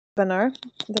webinar.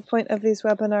 The point of these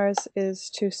webinars is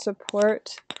to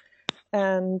support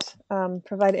and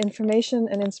provide information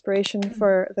and inspiration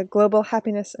for the global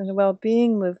happiness and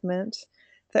well-being movement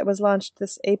that was launched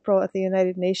this April at the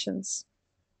United Nations,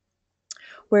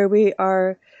 where we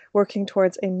are working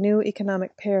towards a new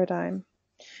economic paradigm.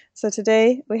 So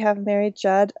today we have Mary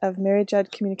Judd of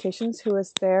Judd Communications, who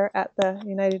was there at the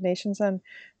United Nations on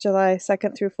July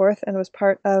 2nd through 4th and was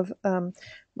part of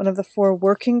one of the 4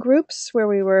 working groups where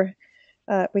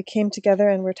we came together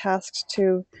and were tasked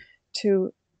to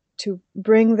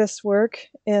bring this work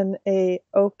in a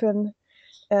open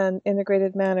and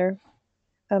integrated manner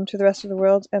to the rest of the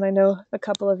world. And I know a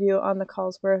couple of you on the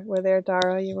calls were there.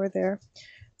 Dara, you were there.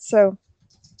 So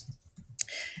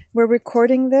we're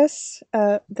recording this.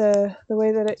 The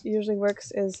way that it usually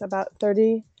works is about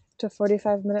 30 to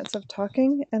 45 minutes of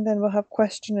talking, and then we'll have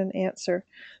question and answer.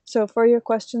 So for your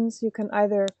questions, you can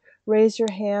either raise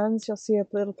your hands. You'll see a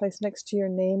little place next to your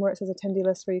name where it says attendee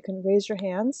list where you can raise your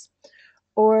hands,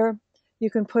 or you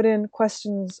can put in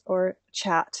questions or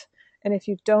chat. And if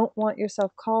you don't want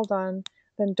yourself called on,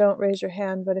 then don't raise your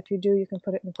hand. But if you do, you can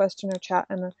put it in question or chat,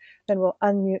 and then we'll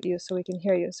unmute you so we can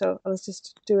hear you. So let's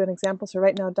just do an example. So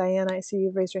right now, Diana, I see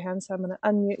you've raised your hand, so I'm going to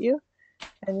unmute you.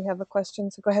 And you have a question.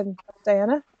 So go ahead,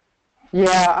 Diana.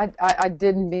 Yeah, I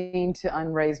didn't mean to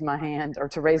unraise my hand or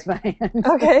to raise my hand.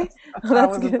 Okay, well,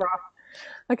 that's good. Problem.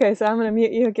 Okay, so I'm going to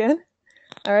mute you again.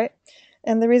 All right.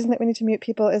 And the reason that we need to mute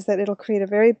people is that it'll create a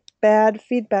very bad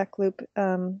feedback loop,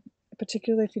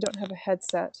 particularly if you don't have a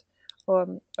headset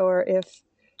or if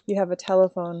you have a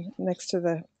telephone next to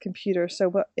the computer. So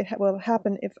what will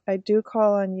happen if I do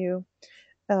call on you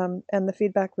and the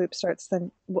feedback loop starts,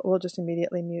 then we'll just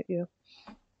immediately mute you.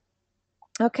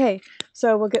 Okay,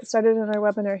 so we'll get started on our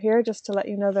webinar here. Just to let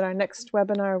you know that our next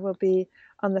webinar will be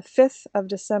on the 5th of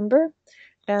December,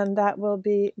 and that will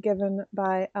be given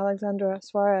by Alexandra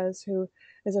Suarez, who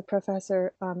is a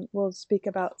professor. Will speak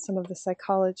about some of the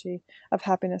psychology of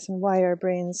happiness and why our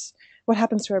brains, what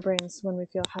happens to our brains when we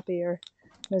feel happy or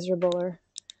miserable, or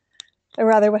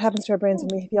rather what happens to our brains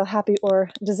when we feel happy or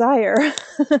desire.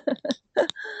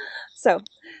 So,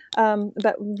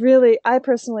 but really, I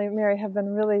personally, Mary, have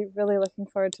been really looking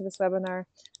forward to this webinar.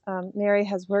 Mary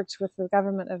has worked with the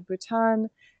government of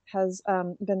Bhutan, has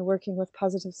been working with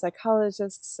positive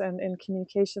psychologists and in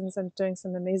communications and doing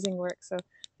some amazing work. So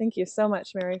thank you so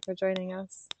much, Mary, for joining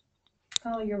us.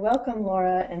 Oh, you're welcome,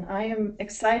 Laura, and I am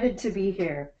excited to be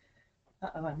here.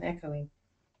 Uh-oh, I'm echoing.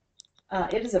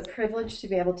 It is a privilege to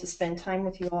be able to spend time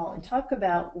with you all and talk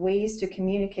about ways to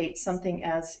communicate something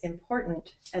as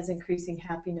important as increasing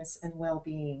happiness and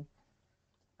well-being.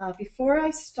 Before I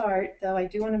start, though, I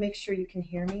do want to make sure you can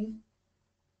hear me.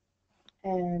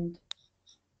 And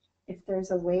if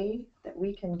there's a way that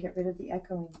we can get rid of the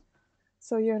echoing.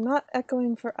 So you're not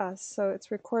echoing for us, so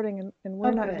it's recording and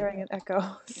we're not hearing an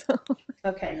echo. So.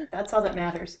 Okay, that's all that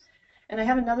matters. And I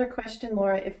have another question,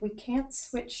 Laura. If we can't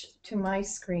switch to my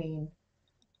screen,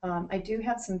 I do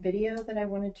have some video that I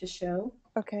wanted to show.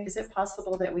 Okay. Is it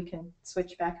possible that we can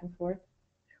switch back and forth?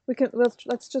 We can.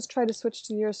 Let's just try to switch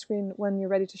to your screen when you're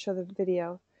ready to show the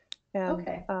video, and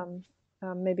okay.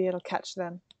 Maybe it'll catch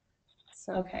then.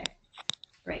 So. Okay,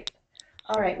 great.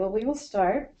 All right. Well, we will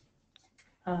start.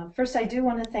 First, I do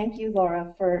want to thank you,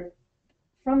 Laura,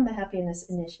 from the Happiness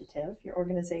Initiative, your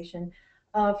organization,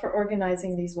 for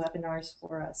organizing these webinars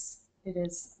for us. It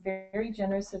is very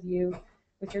generous of you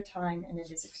with your time, and it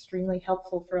is extremely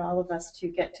helpful for all of us to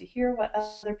get to hear what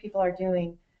other people are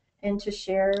doing and to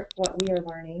share what we are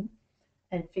learning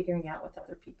and figuring out with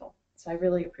other people. So I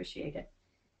really appreciate it.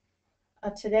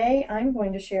 Today, I'm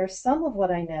going to share some of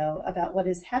what I know about what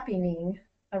is happening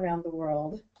around the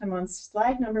world. I'm on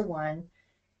slide number 1.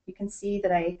 You can see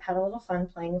that I had a little fun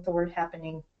playing with the word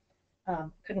happening.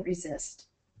 Couldn't resist.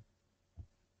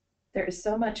 There is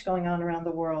so much going on around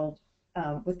the world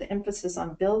with the emphasis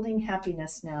on building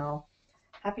happiness now,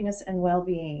 happiness and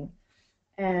well-being.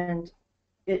 And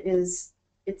it's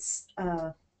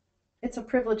a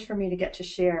privilege for me to get to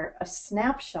share a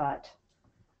snapshot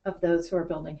of those who are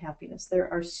building happiness.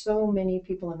 There are so many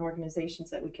people and organizations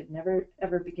that we could never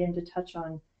ever begin to touch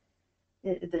on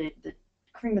the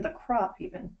cream of the crop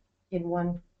even in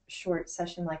one short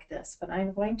session like this. But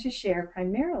I'm going to share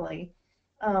primarily,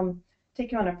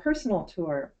 take you on a personal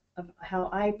tour of how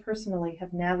I personally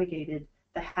have navigated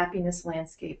the happiness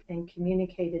landscape and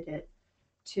communicated it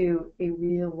to a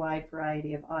real wide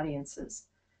variety of audiences.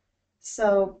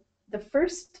 So the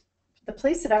place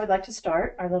that I would like to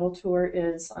start our little tour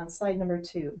is on slide number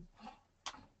 2.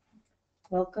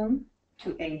 Welcome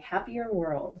to a happier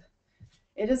world.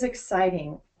 It is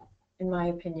exciting, in my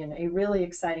opinion, a really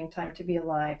exciting time to be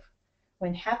alive.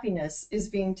 when happiness is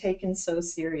being taken so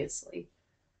seriously?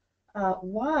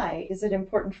 Why is it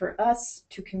important for us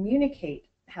to communicate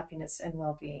happiness and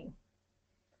well-being?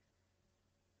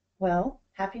 Well,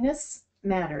 happiness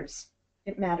matters.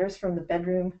 It matters from the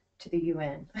bedroom to the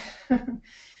UN.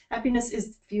 Happiness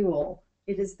is fuel.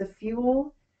 It is the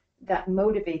fuel that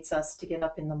motivates us to get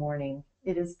up in the morning.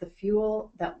 It is the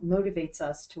fuel that motivates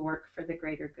us to work for the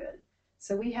greater good.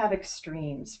 So we have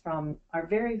extremes from our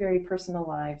very, very personal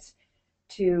lives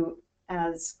to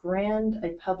as grand a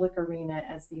public arena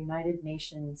as the United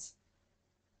Nations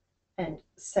and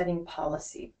setting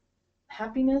policy.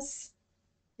 Happiness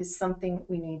is something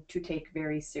we need to take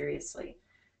very seriously.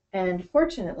 And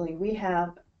fortunately, we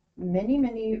have many,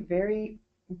 many very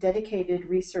dedicated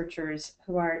researchers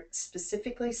who are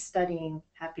specifically studying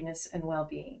happiness and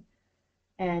well-being.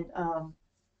 And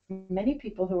many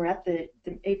people who are at the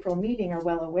April meeting are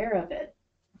well aware of it,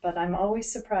 but I'm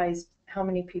always surprised how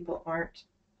many people aren't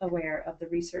aware of the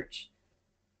research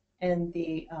and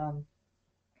the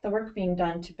work being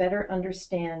done to better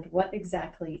understand what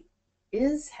exactly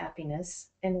is happiness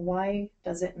and why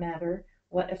does it matter,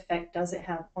 what effect does it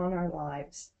have on our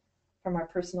lives, from our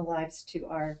personal lives to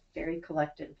our very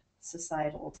collective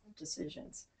societal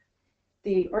decisions.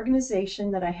 The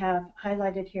organization that I have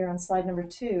highlighted here on slide number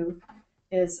 2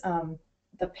 is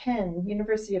the Penn,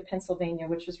 University of Pennsylvania,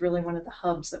 which is really one of the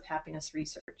hubs of happiness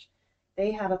research.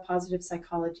 They have a positive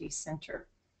psychology center.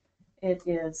 It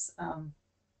is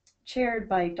chaired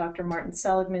by Dr. Martin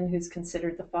Seligman, who's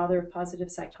considered the father of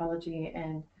positive psychology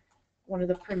and one of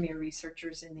the premier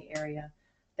researchers in the area.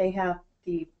 They have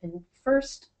the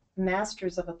first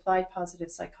Masters of Applied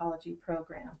Positive Psychology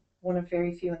program, one of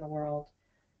very few in the world.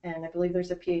 And I believe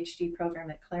there's a PhD program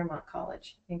at Claremont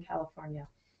College in California.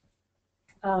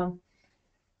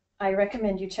 I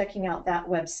recommend you checking out that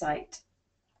website.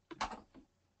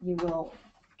 You will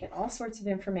get all sorts of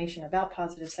information about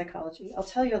positive psychology. I'll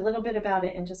tell you a little bit about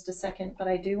it in just a second, but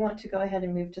I do want to go ahead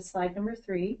and move to slide number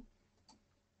 3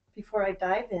 before I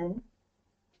dive in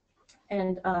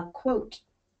and quote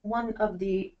one of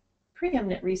the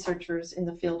preeminent researchers in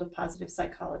the field of positive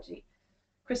psychology,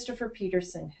 Christopher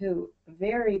Peterson, who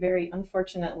very, very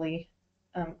unfortunately,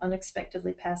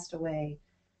 unexpectedly passed away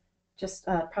just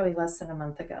probably less than a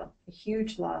month ago. A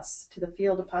huge loss to the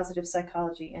field of positive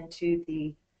psychology and to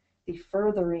the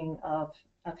furthering of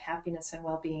happiness and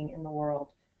well-being in the world.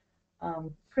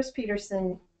 Chris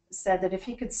Peterson said that if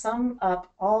he could sum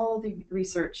up all the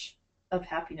research of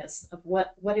happiness, of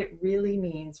what it really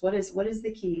means, what is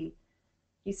the key,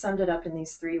 he summed it up in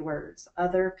these 3 words: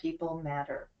 other people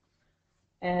matter.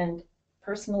 And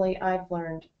personally, I've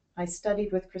learned, I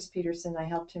studied with Chris Peterson, I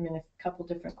helped him in a couple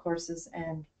different courses,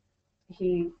 and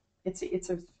it's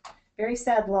a very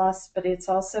sad loss, but it's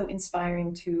also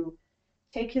inspiring to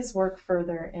take his work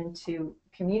further and to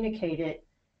communicate it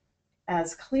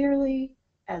as clearly,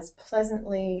 as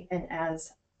pleasantly, and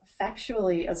as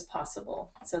factually as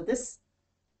possible. So this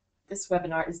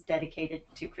webinar is dedicated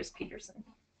to Chris Peterson.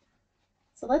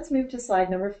 So let's move to slide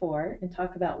number 4 and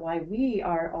talk about why we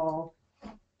are all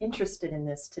interested in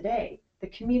this today, the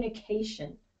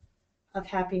communication of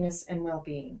happiness and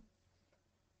well-being.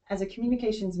 As a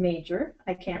communications major,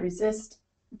 I can't resist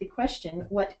the question,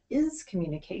 what is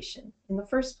communication in the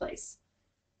first place?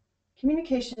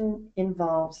 Communication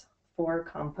involves 4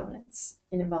 components.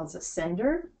 It involves a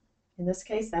sender, in this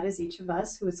case that is each of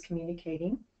us who is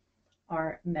communicating,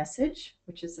 our message,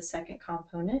 which is the second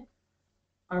component.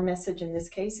 Our message in this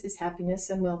case is happiness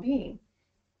and well-being.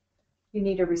 You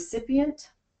need a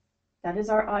recipient, that is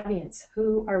our audience.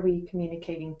 Who are we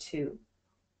communicating to?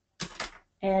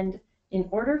 And in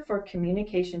order for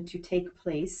communication to take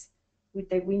place,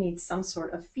 we need some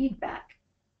sort of feedback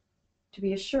to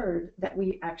be assured that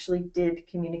we actually did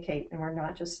communicate and we're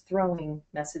not just throwing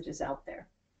messages out there.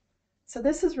 So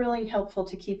this is really helpful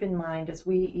to keep in mind as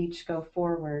we each go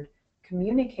forward,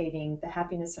 communicating the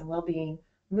happiness and well-being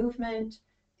movement,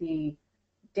 the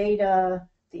data,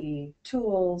 the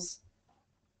tools,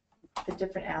 the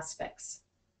different aspects.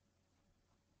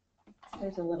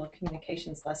 There's a little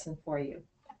communications lesson for you.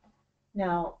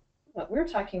 Now, what we're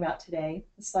talking about today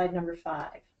is slide number 5,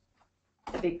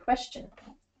 the big question.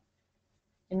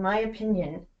 In my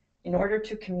opinion, in order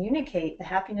to communicate the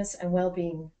happiness and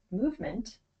well-being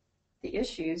movement, the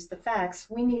issues, the facts,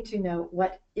 we need to know,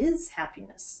 what is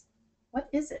happiness? What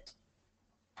is it?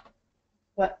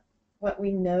 What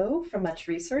we know from much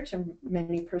research and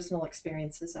many personal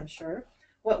experiences, I'm sure,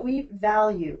 what we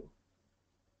value,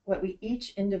 what we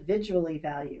each individually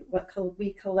value, what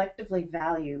we collectively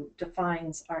value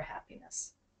defines our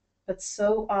happiness. But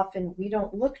so often we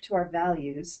don't look to our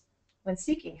values when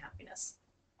seeking happiness.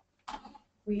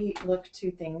 we look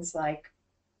to things like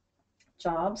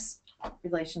jobs,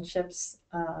 relationships,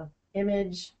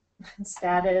 image,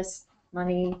 status,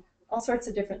 money, all sorts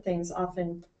of different things,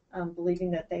 often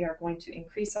believing that they are going to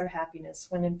increase our happiness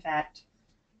when in fact,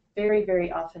 very,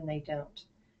 very often they don't.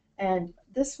 And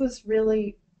this was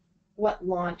really what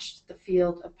launched the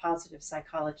field of positive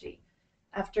psychology.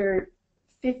 After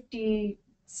 50,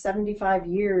 75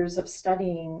 years of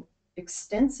studying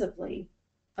extensively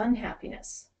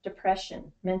unhappiness,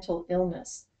 depression, mental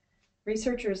illness,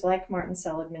 researchers like Martin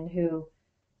Seligman, who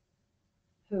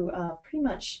pretty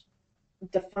much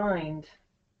defined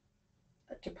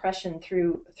depression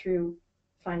through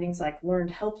findings like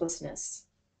learned helplessness,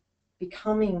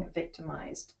 becoming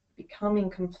victimized, becoming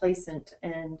complacent,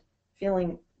 and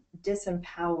feeling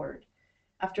disempowered.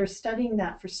 After studying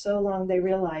that for so long, they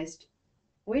realized,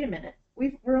 wait a minute,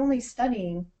 we're only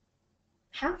studying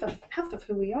half of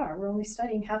who we are. We're only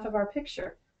studying half of our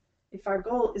picture. If our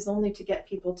goal is only to get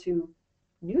people to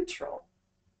neutral,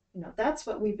 that's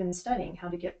what we've been studying, how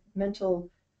to get mental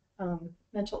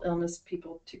illness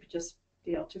people to just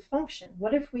be able to function.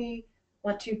 What if we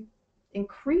want to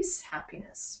increase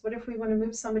happiness? What if we want to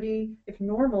move somebody, if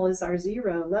normal is our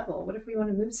 0 level, what if we want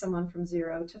to move someone from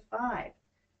 0 to 5?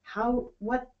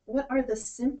 What are the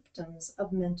symptoms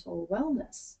of mental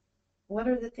wellness? What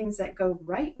are the things that go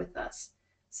right with us?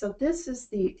 So these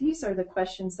are the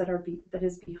questions that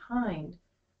is behind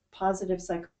positive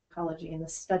psychology and the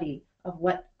study of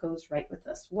what goes right with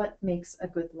us. What makes a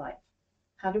good life?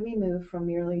 How do we move from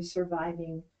merely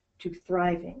surviving to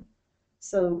thriving?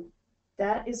 So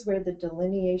that is where the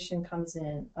delineation comes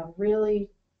in, of really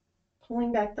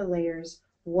pulling back the layers.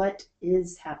 What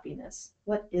is happiness?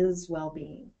 What is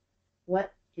well-being?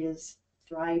 What is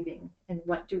thriving? And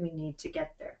what do we need to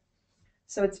get there?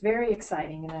 So it's very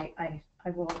exciting, and I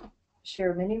will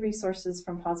share many resources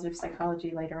from positive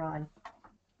psychology later on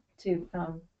to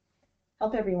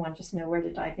help everyone just know where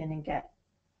to dive in and get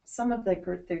some of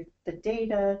the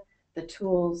data, the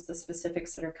tools, the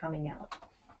specifics that are coming out.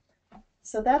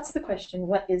 So that's the question,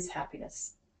 what is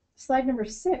happiness? Slide number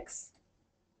 6,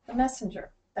 the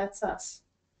messenger, that's us.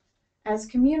 As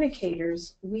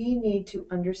communicators, we need to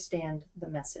understand the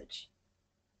message.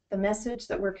 The message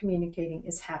that we're communicating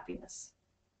is happiness.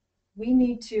 We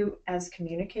need to, as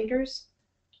communicators,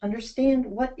 understand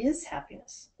what is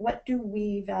happiness. What do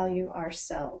we value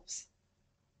ourselves?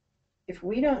 If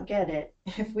we don't get it,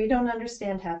 if we don't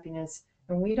understand happiness,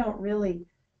 and we don't really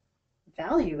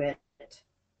value it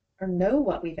or know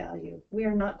what we value, we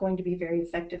are not going to be very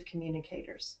effective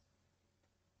communicators.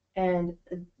 And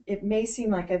it may seem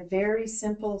like a very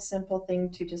simple thing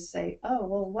to just say, oh,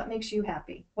 well, what makes you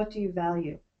happy? What do you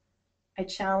value? I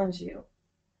challenge you.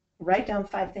 Write down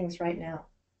 5 things right now.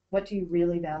 What do you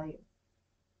really value?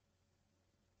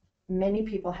 Many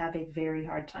people have a very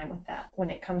hard time with that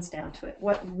when it comes down to it.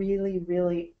 What really,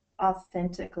 really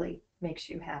authentically makes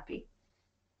you happy?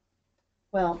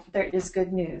 Well, there is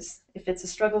good news if it's a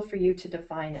struggle for you to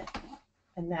define it.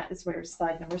 And that is where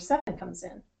slide number 7 comes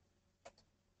in.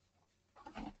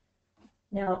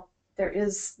 Now, there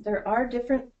are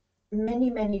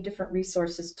many different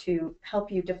resources to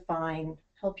help you define,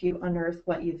 help you unearth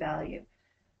what you value.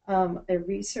 A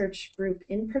research group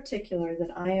in particular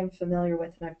that I am familiar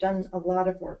with and I've done a lot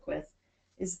of work with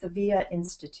is the VIA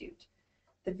Institute.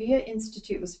 The VIA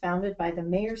Institute was founded by the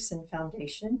Mayerson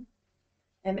Foundation,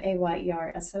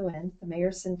 Mayerson, the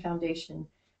Mayerson Foundation,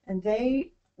 and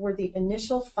they were the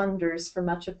initial funders for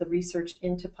much of the research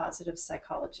into positive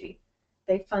psychology.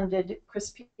 They funded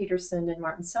Chris Peterson and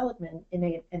Martin Seligman in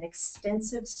an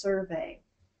extensive survey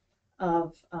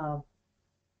of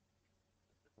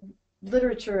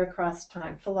literature across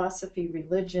time, philosophy,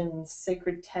 religions,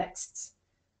 sacred texts,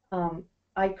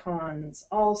 icons,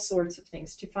 all sorts of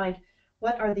things, to find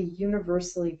what are the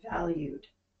universally valued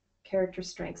character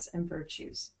strengths and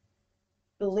virtues.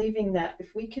 Believing that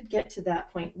if we could get to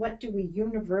that point, what do we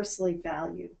universally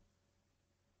value?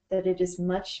 That it is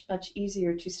much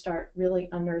easier to start really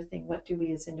unearthing what do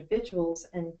we as individuals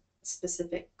and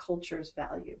specific cultures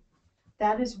value.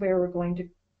 That is where we're going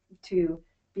to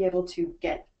be able to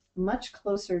get much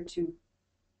closer to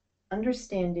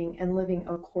understanding and living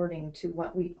according to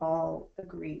what we all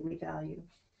agree we value.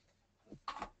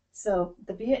 So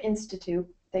the VIA Institute,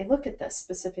 they look at this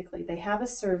specifically. They have a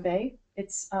survey.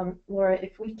 It's, Laura,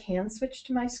 if we can switch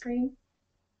to my screen,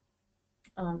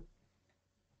 I'll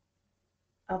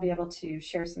be able to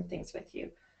share some things with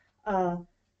you.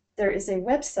 There is a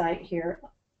website here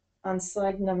on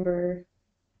slide number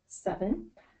 7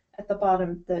 at the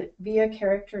bottom, the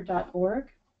viacharacter.org.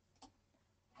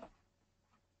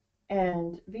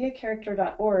 And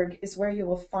viacharacter.org is where you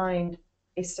will find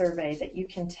a survey that you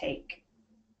can take.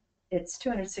 It's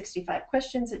 265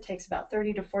 questions. It takes about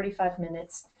 30 to 45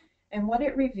 minutes. And what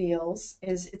it reveals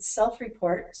is it's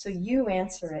self-report, so you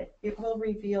answer it. It will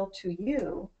reveal to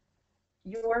you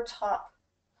your top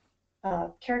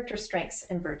character strengths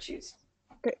and virtues.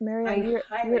 Great, Marianne,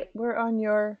 we're on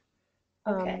your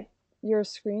your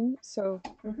screen, so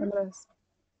I'm gonna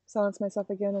silence myself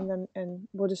again, and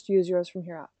we'll just use yours from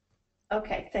here out.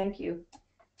 Okay, thank you.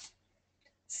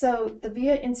 So the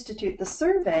VIA Institute, the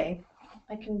survey,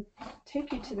 I can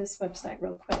take you to this website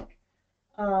real quick.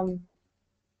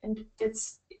 And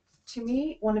it's, to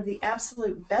me, one of the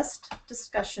absolute best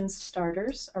discussion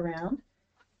starters around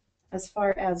as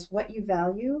far as what you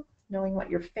value, knowing what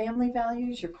your family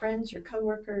values, your friends, your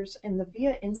coworkers, and the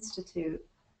VIA Institute.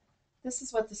 This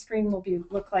is what the screen will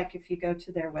look like if you go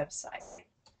to their website.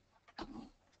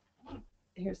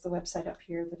 Here's the website up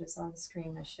here that is on the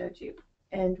screen I showed you.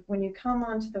 And when you come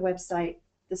onto the website,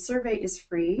 the survey is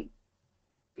free.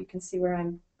 You can see where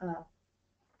I'm,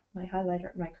 my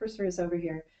highlighter, my cursor is over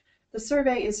here. The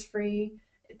survey is free.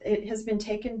 It has been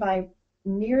taken by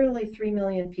nearly 3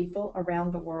 million people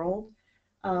around the world.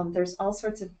 There's all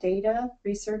sorts of data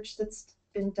research that's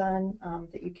been done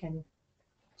that you can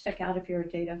check out if you're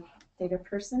a data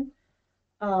person.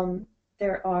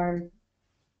 There are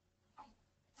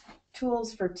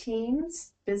tools for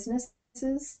teams,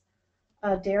 businesses.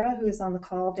 Dara, who is on the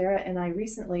call, Dara and I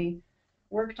recently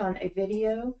worked on a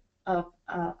video of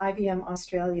IBM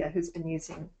Australia, who's been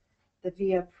using the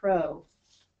VIA Pro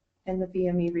and the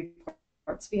VME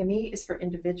reports. VME is for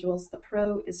individuals. The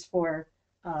Pro is for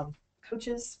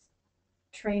coaches,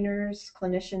 trainers,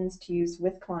 clinicians to use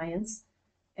with clients.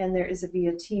 And there is a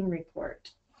VIA team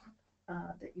report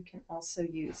that you can also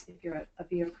use if you're a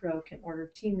VIA Pro, can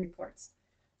order team reports.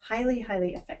 Highly,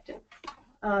 highly effective.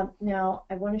 Now,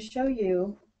 I want to show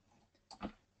you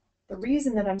the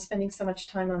reason that I'm spending so much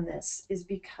time on this is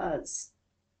because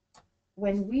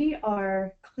when we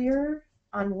are clear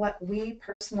on what we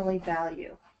personally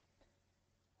value,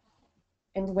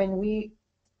 and when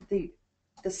the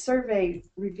survey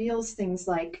reveals things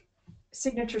like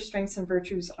signature strengths and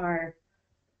virtues are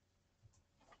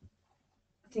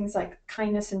things like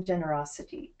kindness and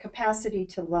generosity, capacity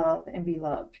to love and be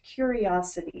loved,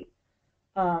 curiosity,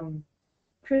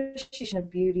 appreciation of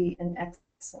beauty and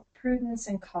excellence, prudence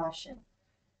and caution.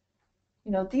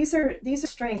 You know, these are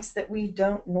strengths that we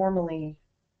don't normally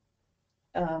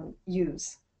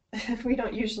use. We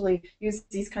don't usually use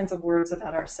these kinds of words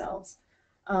about ourselves.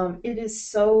 It is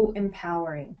so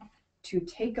empowering to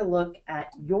take a look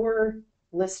at your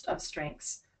list of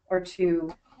strengths or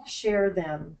to share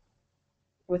them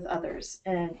with others.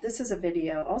 And this is a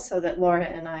video also that Laura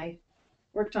and I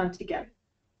worked on together.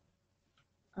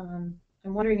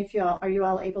 I'm wondering if are you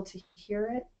all able to hear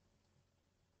it?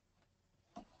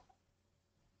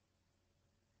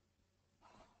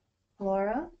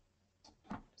 Laura?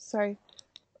 Sorry,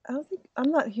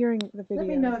 I'm not hearing the video. Let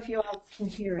me know if you all can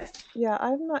hear it. Yeah,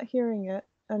 I'm not hearing it.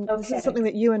 And Okay. This is something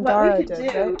that you and Dara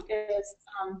did, right?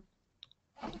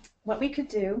 What we could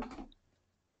do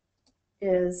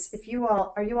is, if you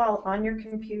all, are you all on your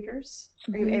computers?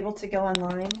 Are you able to go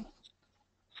online?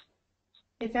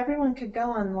 If everyone could go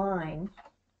online,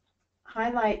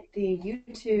 highlight the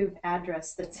YouTube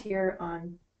address that's here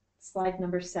on slide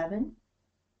number 7.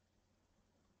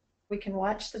 We can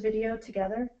watch the video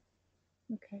together.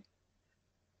 Okay.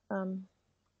 Let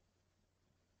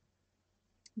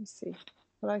me see.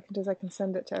 What I can do is I can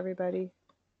send it to everybody.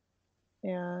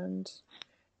 And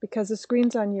because the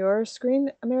screen's on your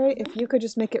screen, Mary, if you could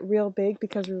just make it real big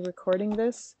because we're recording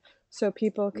this, so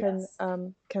people can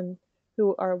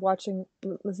who are watching,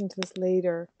 listening to this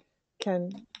later,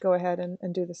 can go ahead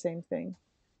and do the same thing.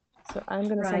 So I'm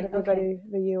going to send everybody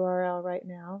the URL right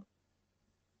now.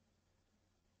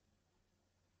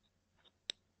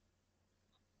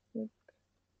 Let's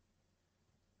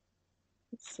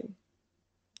see.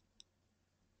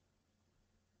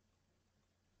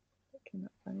 That came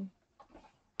out funny.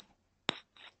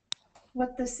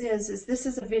 What this is this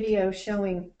is a video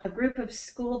showing a group of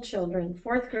school children,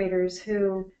 4th graders,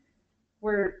 who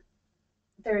were,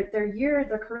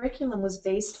 their curriculum was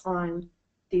based on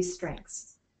these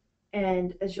strengths.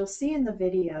 And as you'll see in the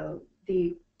video,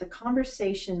 the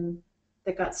conversation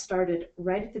that got started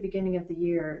right at the beginning of the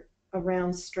year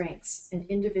around strengths and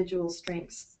individual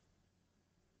strengths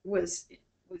was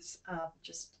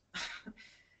just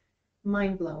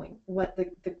mind-blowing. What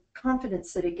the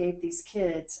confidence that it gave these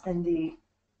kids and the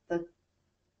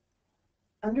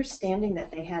understanding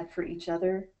that they had for each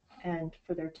other and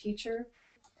for their teacher.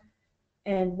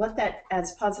 And what that,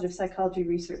 as positive psychology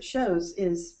research shows,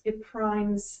 is it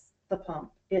primes the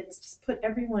pump. It's put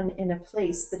everyone in a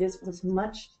place that was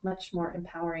much, much more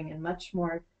empowering and much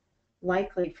more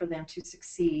likely for them to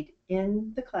succeed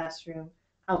in the classroom,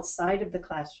 outside of the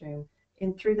classroom,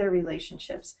 and through their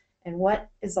relationships. And what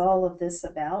is all of this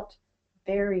about?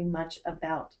 Very much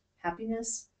about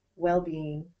happiness,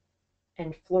 well-being,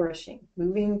 and flourishing,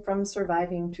 moving from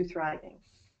surviving to thriving.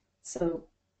 So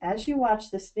as you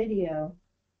watch this video,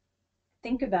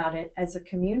 think about it as a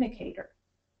communicator.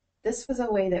 This was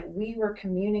a way that we were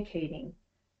communicating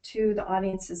to the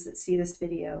audiences that see this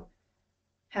video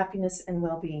happiness and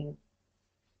well-being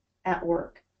at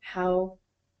work, how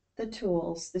the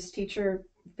tools, this teacher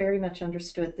very much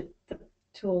understood the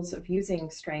tools of using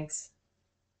strengths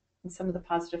and some of the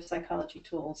positive psychology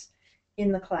tools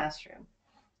in the classroom.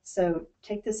 So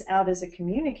take this out as a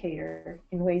communicator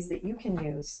in ways that you can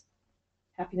use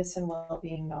happiness and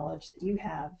well-being knowledge that you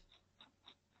have.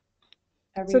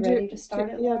 Are we ready to start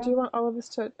it, Laura? Yeah, do you want all of us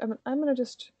to, I'm going to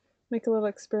just make a little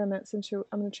experiment since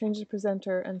I'm going to change the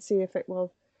presenter and see if it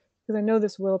will, because I know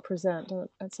this will present,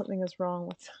 and something is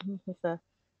wrong with the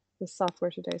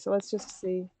software today. So let's just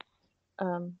see,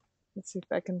 let's see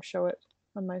if I can show it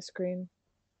on my screen.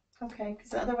 Okay,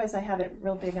 because otherwise I have it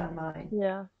real big on mine.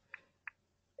 Yeah.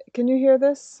 Can you hear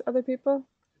this, other people?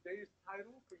 Today's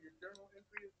title for your journal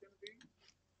entry is going to be,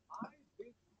 I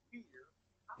Think Fear.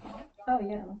 Oh,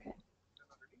 yeah, okay.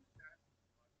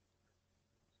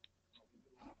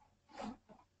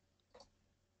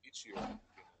 Each year,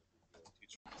 the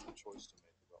teacher has a choice to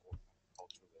make about what kind of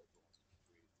culture they're going to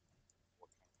create,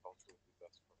 what kind of culture will be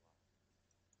best for learning.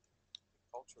 The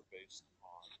culture based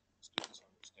on students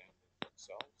understanding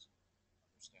themselves,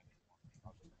 understanding one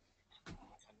another,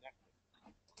 connecting,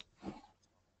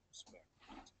 respect.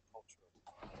 It's a culture of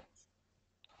knowledge,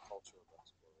 a culture of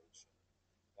exploration.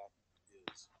 That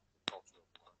is the culture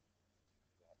of learning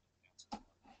that enhances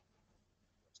learning.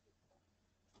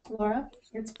 Laura,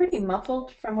 it's pretty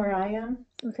muffled from where I am.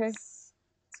 Okay.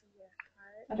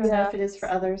 I don't know if it is for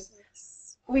others.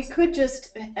 We could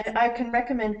just, I can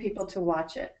recommend people to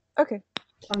watch it. Okay.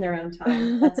 On their own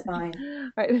time. That's fine.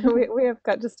 All right. We have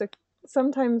got just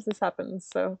sometimes this happens,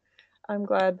 so I'm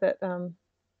glad that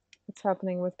it's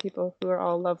happening with people who are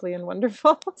all lovely and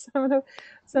wonderful. So I'm going to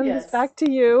send this back to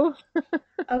you.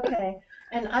 Okay.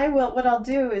 And what I'll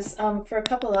do is, for a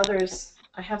couple others,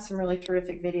 I have some really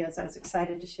terrific videos I was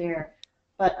excited to share,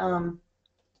 but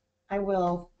I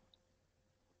will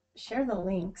share the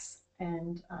links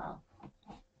and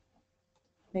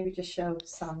maybe just show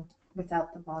some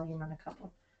without the volume on a couple.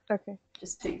 Okay.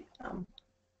 Just to, okay,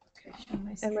 show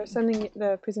my screen. And we're sending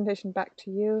the presentation back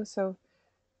to you, so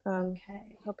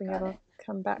okay, hoping it'll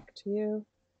come back to you.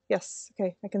 Yes,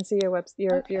 okay, I can see your website.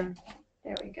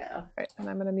 There we go. All right, and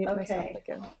I'm going to mute myself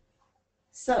again.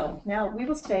 So now we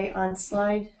will stay on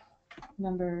slide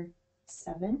number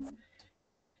 7.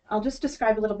 I'll just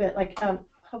describe a little bit, like,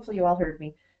 hopefully you all heard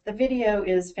me. The video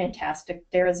is fantastic.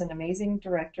 Dara's an amazing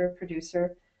director,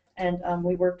 producer, and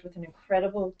we worked with an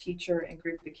incredible teacher and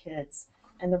group of kids.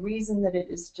 And the reason that it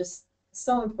is just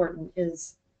so important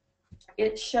is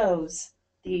it shows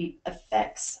the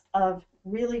effects of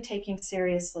really taking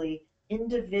seriously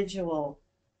individual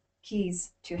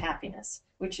keys to happiness,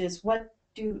 which is what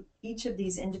do each of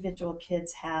these individual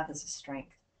kids have as a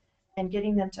strength, and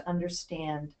getting them to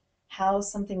understand how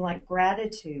something like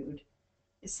gratitude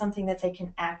is something that they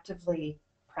can actively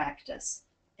practice,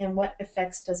 and what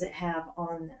effects does it have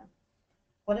on them.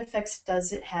 What effects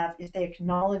does it have if they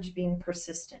acknowledge being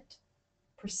persistent?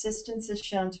 Persistence is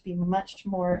shown to be much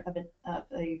more of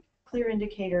a clear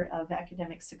indicator of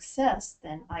academic success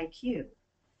than IQ.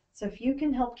 So if you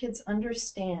can help kids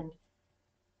understand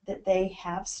that they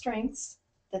have strengths,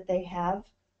 that they have,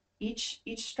 each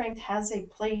strength has a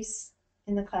place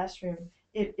in the classroom,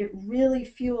 it really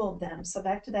fueled them. So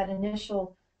back to that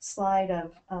initial slide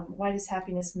of why does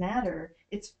happiness matter?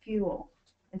 It's fuel.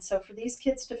 And so for these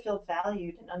kids to feel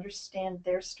valued and understand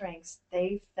their strengths,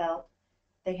 they felt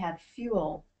they had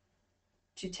fuel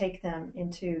to take them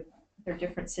into their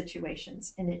different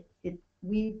situations. And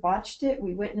we watched it,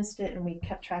 we witnessed it, and we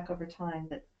kept track over time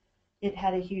that it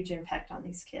had a huge impact on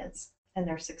these kids and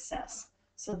their success.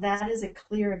 So that is a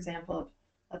clear example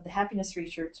of the happiness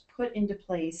research put into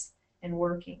place and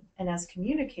working. And as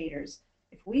communicators,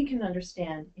 if we can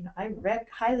understand, I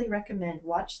highly recommend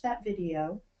watch that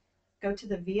video, go to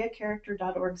the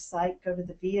viacharacter.org site, go to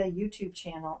the VIA YouTube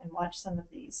channel and watch some of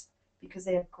these, because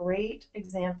they have great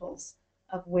examples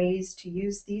of ways to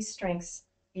use these strengths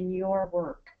in your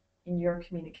work, in your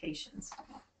communications.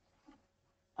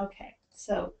 Okay,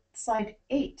 so slide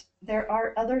 8. There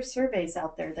are other surveys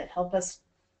out there that help us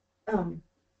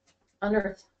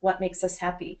unearth what makes us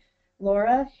happy.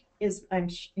 Laura is,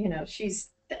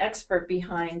 she's the expert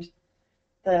behind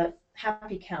the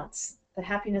Happy Counts, the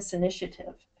Happiness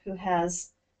Initiative, who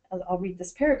has, I'll read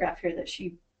this paragraph here that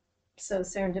she so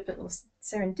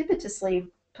serendipitously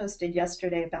posted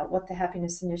yesterday about what the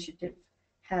Happiness Initiative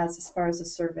has as far as a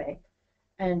survey.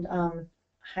 And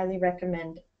highly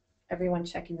recommend everyone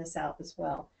checking this out as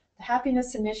well. The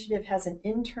Happiness Initiative has an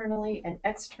internally and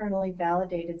externally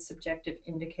validated subjective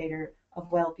indicator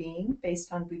of well-being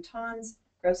based on Bhutan's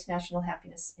gross national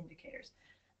happiness indicators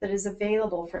that is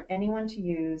available for anyone to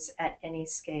use at any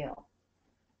scale.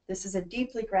 This is a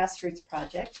deeply grassroots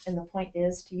project, and the point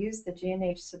is to use the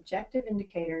GNH subjective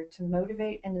indicator to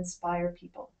motivate and inspire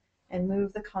people and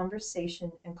move the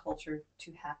conversation and culture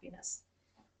to happiness.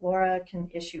 Laura can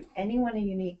issue anyone a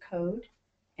unique code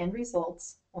and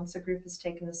results once a group has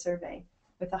taken the survey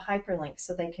with a hyperlink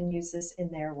so they can use this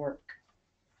in their work.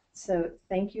 So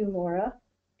thank you, Laura.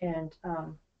 And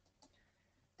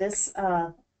this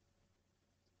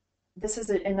is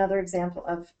another example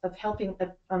of helping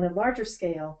on a larger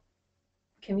scale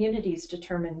communities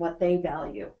determine what they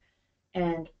value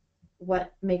and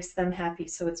what makes them happy.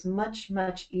 So it's much,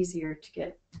 much easier to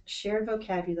get shared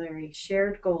vocabulary,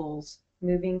 shared goals,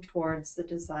 moving towards the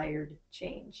desired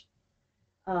change.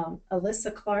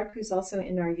 Alyssa Clark, who's also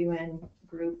in our UN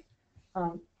group,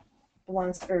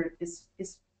 is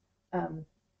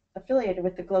affiliated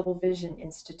with the Global Vision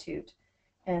Institute,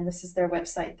 and this is their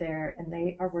website there, and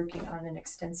they are working on an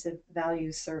extensive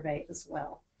values survey as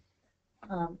well.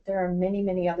 There are many,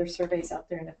 many other surveys out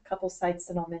there, and a couple sites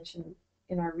that I'll mention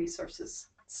in our resources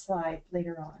slide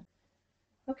later on.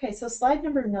 Okay, so slide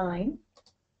number 9,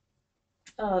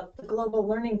 the global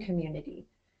learning community.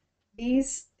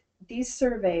 These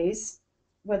surveys,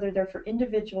 whether they're for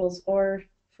individuals or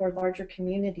for larger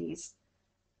communities,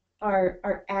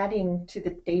 are adding to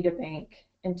the data bank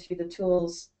and to the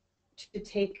tools to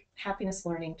take happiness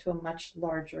learning to a much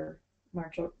larger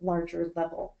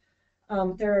level.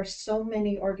 There are so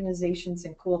many organizations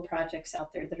and cool projects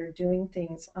out there that are doing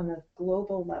things on a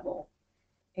global level,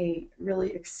 a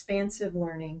really expansive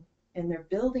learning, and they're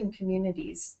building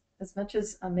communities. As much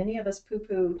as many of us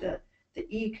poo-poo the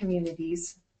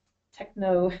e-communities,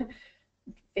 techno,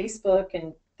 Facebook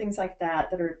and things like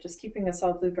that are just keeping us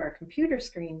all glued to our computer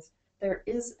screens, there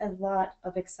is a lot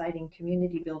of exciting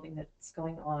community building that's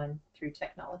going on through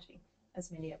technology,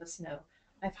 as many of us know.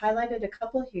 I've highlighted a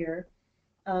couple here.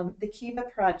 The Kiva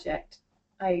Project,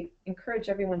 I encourage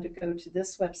everyone to go to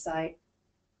this website.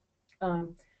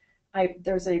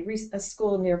 There's a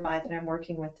school nearby that I'm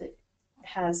working with that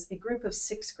has a group of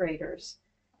 6th graders,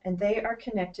 and they are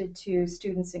connected to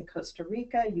students in Costa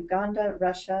Rica, Uganda,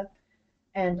 Russia,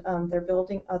 and they're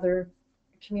building other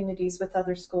communities with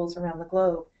other schools around the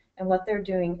globe. And what they're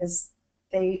doing is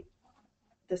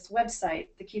this website,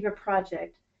 the Kiva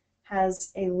Project,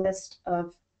 has a list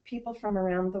of people from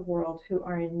around the world who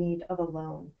are in need of a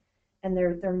loan, and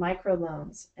they're micro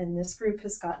loans. And this group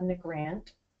has gotten a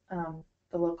grant.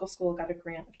 The local school got a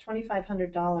grant of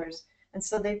 $2,500, and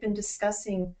so they've been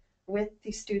discussing with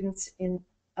the students in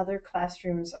other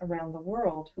classrooms around the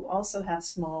world who also have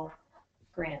small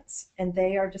grants, and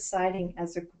they are deciding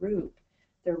as a group.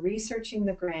 They're researching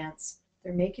the grants,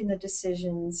 they're making the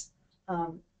decisions,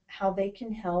 how they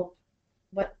can help,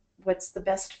 what's the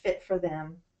best fit for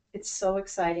them. It's so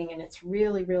exciting, and it's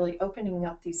really, really opening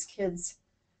up these kids'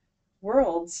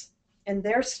 worlds and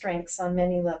their strengths on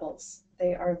many levels.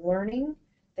 They are learning,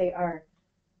 they are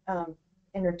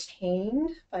entertained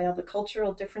by all the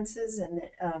cultural differences and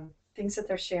things that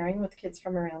they're sharing with kids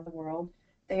from around the world.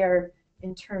 They are,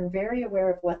 in turn, very aware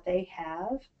of what they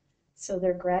have, so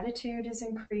their gratitude is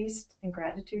increased, and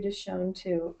gratitude is shown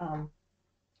to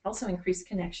also increase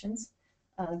connections.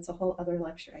 That's a whole other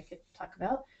lecture I could talk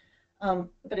about.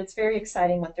 But it's very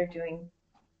exciting what they're doing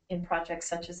in projects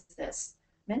such as this.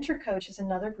 MentorCoach is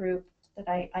another group that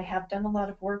I have done a lot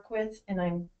of work with, and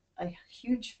I'm a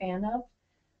huge fan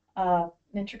of.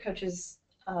 MentorCoach is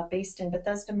based in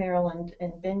Bethesda, Maryland,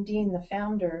 and Ben Dean, the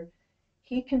founder,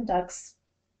 he conducts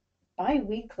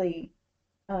bi-weekly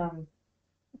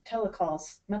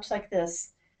telecalls, much like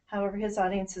this. However, his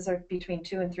audiences are between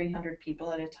 200 and 300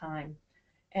 people at a time.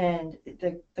 And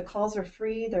the calls are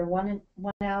free. They're one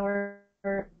hour,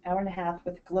 hour and a half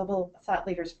with global thought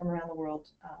leaders from around the world,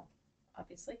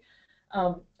 obviously.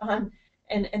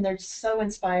 And they're so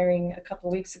inspiring. A couple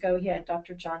of weeks ago, he had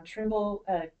Dr. John Trimble,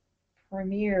 a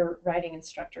premier writing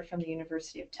instructor from the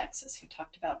University of Texas, who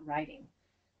talked about writing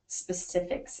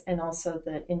specifics and also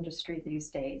the industry these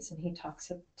days. And he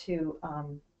talks to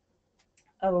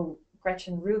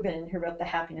Gretchen Rubin, who wrote The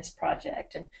Happiness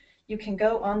Project. And you can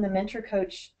go on the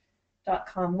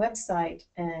mentorcoach.com website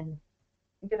and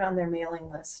get on their mailing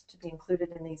list to be included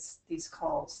in these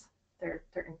calls. They're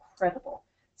incredible.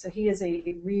 So he is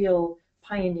a real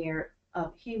pioneer.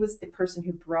 He was the person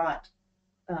who brought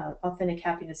authentic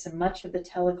happiness and much of the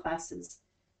teleclasses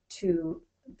to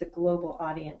the global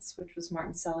audience, which was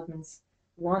Martin Seligman's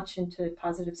launch into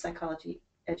positive psychology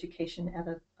education at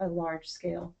a large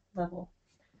scale level.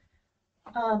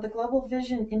 The Global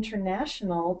Vision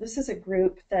International, this is a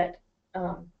group that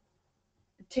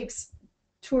takes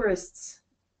tourists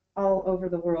all over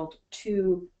the world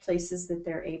to places that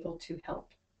they're able to help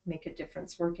make a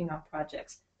difference, working on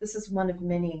projects. This is one of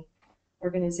many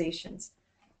organizations.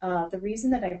 The reason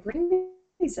that I bring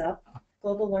these up,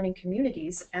 global learning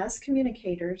communities, as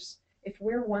communicators, if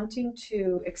we're wanting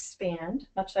to expand,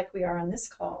 much like we are on this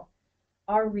call,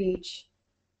 our reach,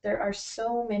 there are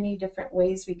so many different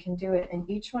ways we can do it, and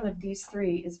each one of these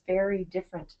three is very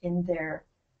different in their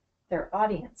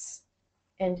audience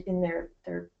and in their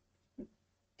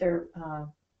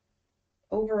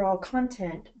overall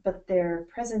content, but their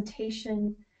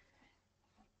presentation,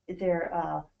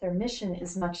 their mission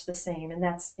is much the same, and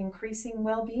that's increasing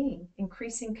well-being,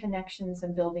 increasing connections,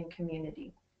 and building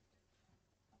community,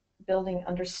 building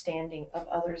understanding of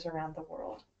others around the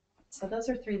world. So those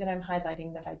are three that I'm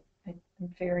highlighting that I'm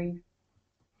very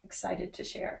excited to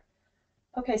share.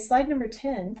 Okay, slide number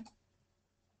 10.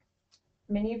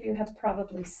 Many of you have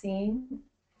probably seen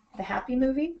the Happy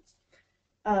movie.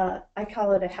 I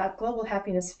call it a global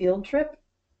happiness field trip.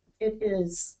 It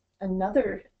is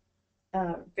another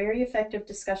very effective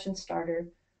discussion starter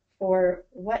for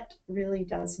what really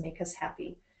does make us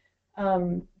happy.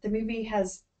 The movie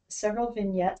has several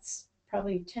vignettes,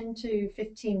 probably 10 to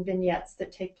 15 vignettes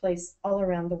that take place all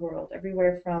around the world,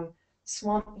 everywhere from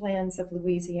swamplands of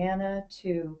Louisiana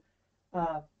to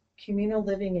communal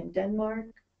living in Denmark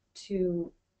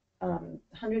to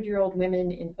 100-year-old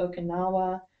women in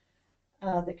Okinawa,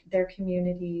 their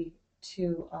community,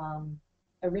 to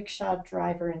a rickshaw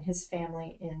driver and his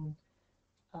family in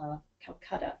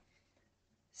Calcutta.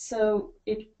 So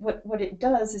what it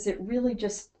does is it really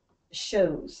just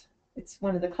shows. It's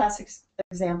one of the classic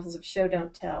examples of show,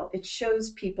 don't tell. It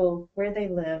shows people where they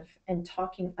live and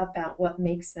talking about what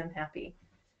makes them happy.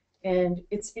 And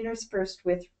it's interspersed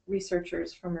with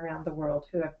researchers from around the world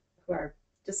who are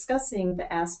discussing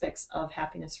the aspects of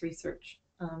happiness research,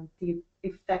 the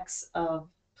effects of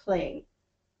play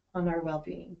on our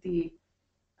well-being, the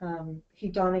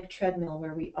hedonic treadmill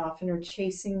where we often are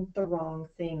chasing the wrong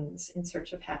things in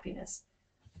search of happiness.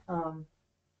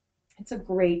 It's a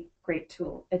great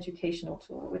tool, educational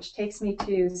tool, which takes me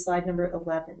to slide number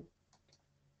 11.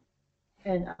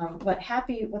 And what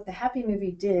the Happy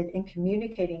movie did in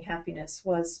communicating happiness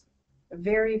was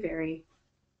very, very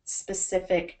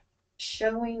specific,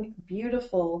 showing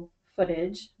beautiful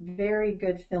footage, very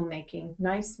good filmmaking,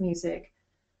 nice music.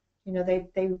 You know,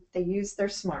 they used their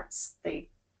smarts. They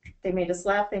made us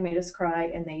laugh, they made us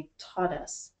cry, and they taught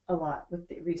us a lot with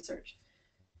the research.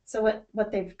 So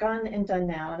what they've gone and done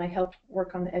now, and I helped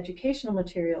work on the educational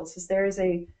materials, is there is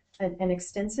an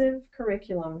extensive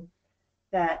curriculum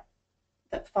that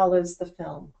follows the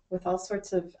film with all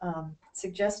sorts of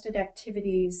suggested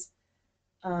activities,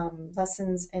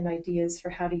 lessons, and ideas for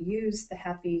how to use the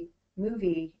Happy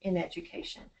movie in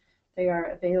education. They are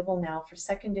available now for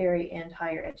secondary and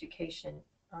higher education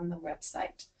on the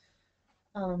website.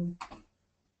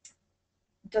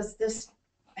 Does this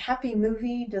Happy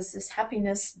movie, does this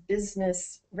happiness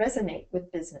business resonate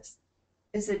with business?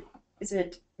 Is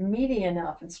it meaty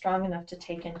enough and strong enough to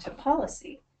take into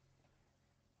policy?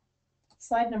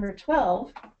 Slide number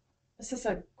 12. This is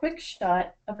a quick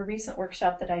shot of a recent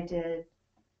workshop that I did,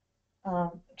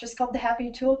 just called the Happy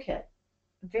Toolkit.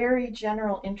 Very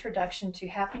general introduction to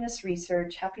happiness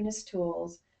research, happiness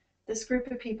tools. This group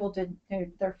of people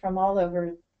they're from all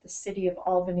over the city of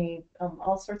Albany,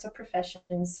 all sorts of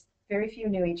professions. Very few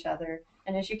knew each other.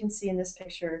 And as you can see in this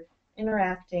picture,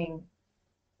 interacting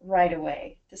right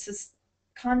away. This is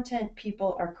content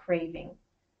people are craving.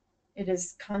 It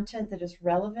is content that is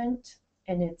relevant,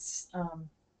 and it's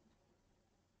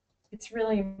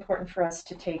really important for us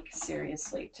to take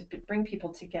seriously, to bring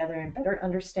people together and better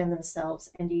understand themselves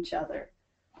and each other.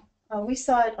 We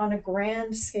saw it on a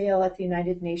grand scale at the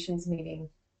United Nations meeting,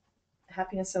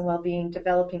 Happiness and Well-Being,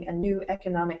 developing a new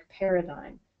economic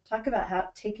paradigm. Talk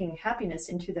about taking happiness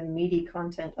into the meaty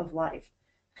content of life.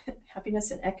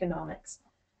 Happiness and economics.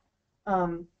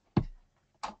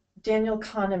 Daniel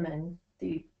Kahneman,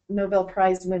 the Nobel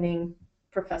Prize-winning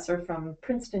professor from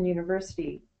Princeton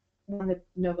University, won the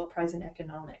Nobel Prize in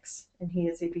Economics, and he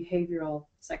is a behavioral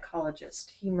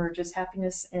psychologist. He merges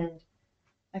happiness and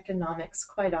economics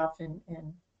quite often,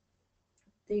 and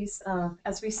These,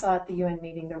 as we saw at the UN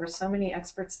meeting, there were so many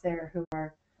experts there who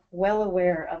are well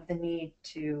aware of the need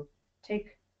to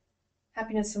take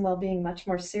happiness and well-being much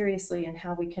more seriously and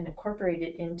how we can incorporate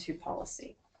it into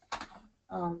policy.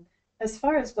 As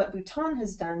far as what Bhutan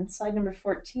has done, slide number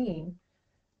 14,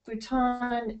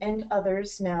 Bhutan and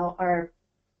others now are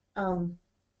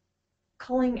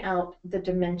culling out the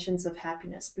dimensions of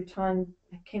happiness. Bhutan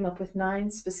came up with 9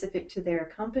 specific to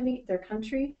their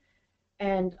country,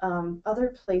 and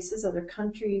other places, other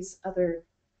countries, other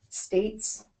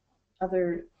states,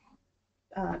 other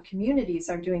communities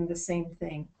are doing the same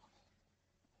thing.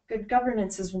 Good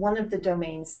governance is one of the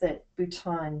domains that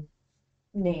Bhutan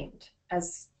named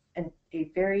as a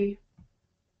very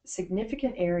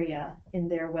significant area in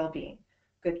their well-being,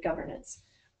 good governance.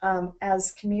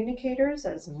 As communicators,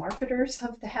 as marketers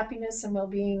of the happiness and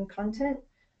well-being content,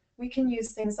 we can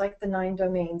use things like the 9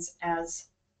 domains as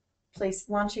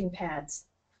launching pads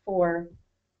for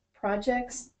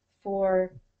projects,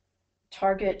 for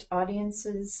target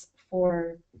audiences,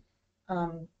 for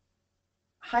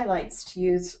highlights to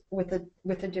use with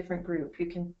a different group.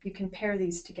 You can pair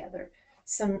these together.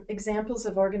 Some examples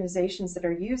of organizations that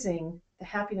are using the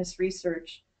happiness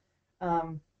research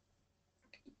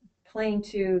playing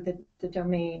to the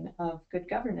domain of good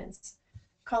governance.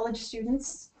 College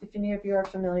students, if any of you are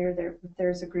familiar,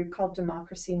 there's a group called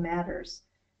Democracy Matters,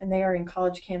 and they are in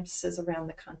college campuses around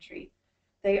the country.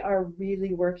 They are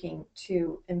really working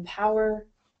to empower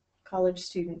college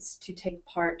students to take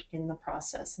part in the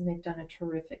process, and they've done a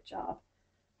terrific job.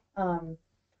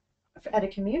 At a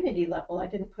community level, I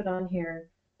didn't put on here,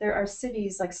 there are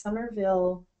cities like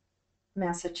Somerville,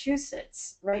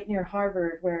 Massachusetts, right near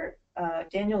Harvard, where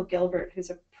Daniel Gilbert, who's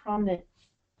a prominent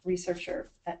researcher,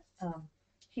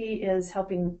 he is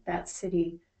helping that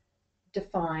city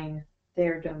define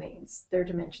their domains, their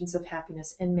dimensions of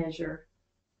happiness, and measure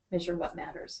what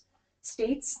matters.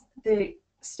 States, the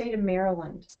state of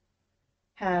Maryland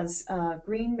has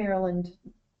Green Maryland.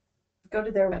 Go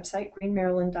to their website,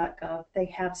 greenmaryland.gov. They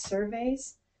have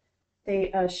surveys.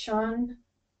 They Sean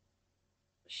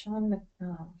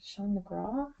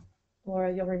McGraw,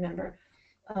 Laura, you'll remember.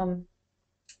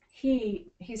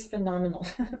 He's phenomenal.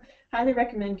 Highly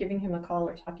recommend giving him a call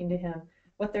or talking to him,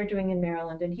 what they're doing in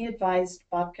Maryland. And he advised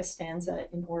Bob Costanza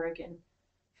in Oregon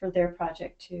for their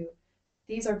project too.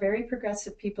 These are very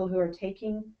progressive people who are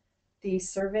taking these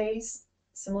surveys,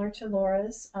 similar to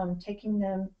Laura's, taking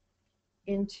them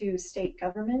into state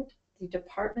government. The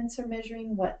departments are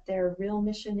measuring what their real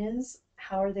mission is.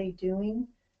 How are they doing?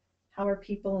 How are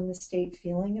people in the state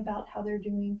feeling about how they're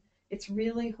doing? It's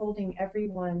really holding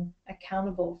everyone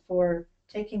accountable for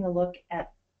taking a look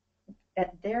at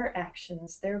their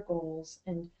actions, their goals,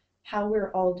 and how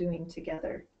we're all doing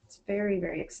together. It's very,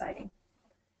 very exciting.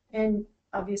 And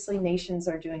obviously nations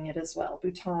are doing it as well.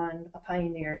 Bhutan, a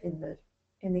pioneer in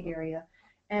the area,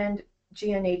 and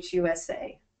GNH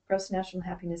USA, Gross National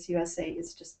Happiness USA,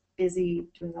 is just busy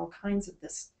doing all kinds of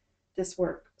this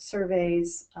work,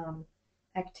 surveys,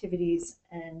 activities,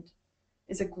 and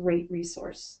is a great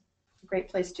resource, a great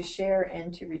place to share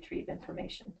and to retrieve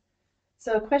information.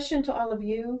 So a question to all of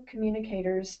you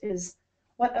communicators is,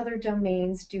 what other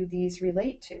domains do these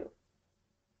relate to?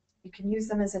 You can use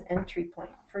them as an entry point.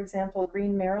 For example,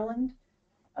 Green Maryland,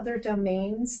 other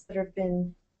domains that have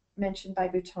been mentioned by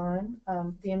Bhutan,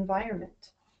 the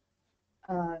environment.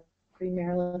 Green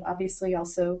Maryland obviously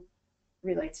also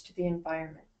relates to the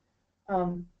environment.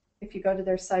 If you go to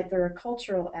their site, there are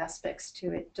cultural aspects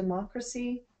to it.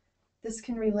 Democracy, this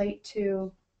can relate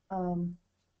to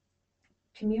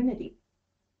community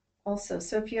also.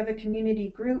 So if you have a community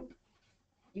group,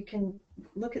 you can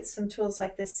look at some tools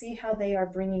like this, see how they are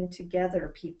bringing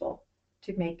together people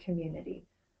to make community.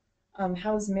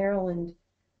 How is Maryland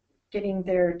getting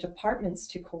their departments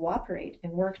to cooperate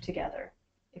and work together?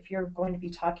 If you're going to be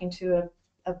talking to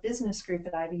a business group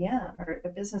at IBM or a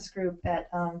business group at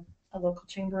a local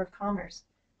chamber of commerce,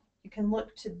 you can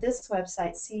look to this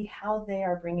website, see how they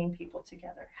are bringing people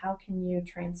together. How can you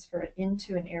transfer it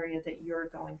into an area that you're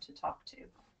going to talk to?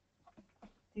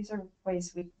 These are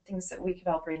things that we could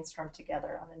all brainstorm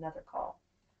together on another call.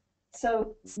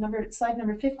 So slide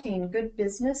number 15, good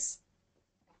business.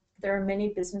 There are many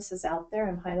businesses out there.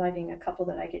 I'm highlighting a couple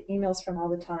that I get emails from all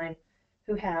the time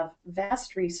who have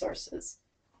vast resources.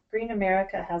 Green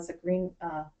America has the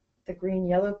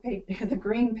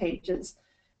green pages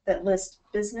that list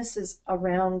businesses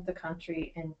around the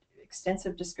country and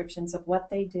extensive descriptions of what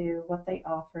they do, what they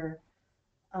offer.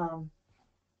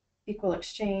 Equal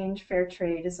exchange, fair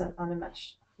trade is on a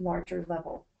much larger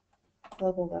level,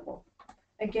 global level.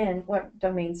 Again, what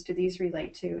domains do these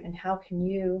relate to, and how can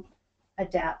you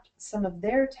adapt some of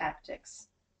their tactics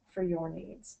for your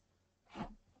needs.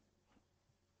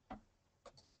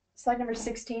 Slide number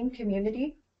 16,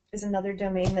 community, is another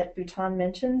domain that Bhutan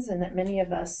mentions and that many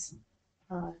of us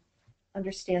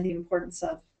understand the importance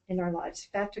of in our lives.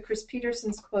 Back to Chris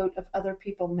Peterson's quote of other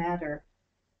people matter.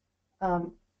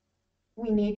 We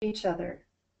need each other.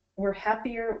 We're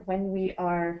happier when we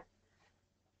are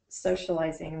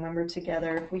socializing, when we're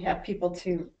together. We have people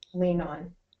to lean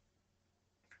on.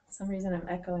 For some reason I'm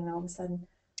echoing all of a sudden.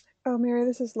 Oh, Mary,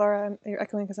 this is Laura. You're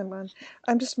echoing because I'm gone.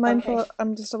 I'm just mindful. Okay.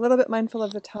 I'm just a little bit mindful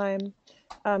of the time,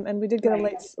 and we did get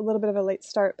a little bit of a late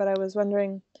start. But I was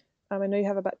wondering, I know you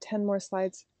have about 10 more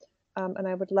slides, and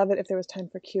I would love it if there was time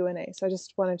for Q&A. So I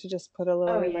just wanted to just put a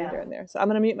little reminder in there. So I'm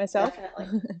going to mute myself.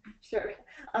 Definitely. Sure.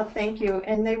 Thank you.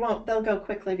 And they'll go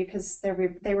quickly because they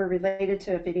were related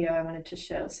to a video I wanted to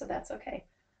show, so that's okay.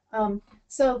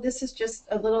 So this is just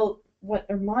a little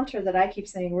mantra that I keep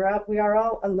saying. We are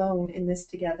all alone in this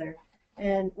together.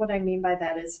 And what I mean by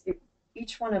that is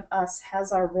each one of us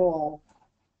has our role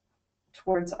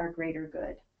towards our greater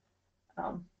good.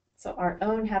 So our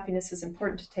own happiness is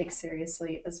important to take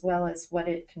seriously, as well as what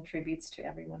it contributes to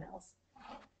everyone else.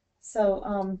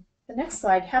 So the next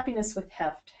slide, happiness with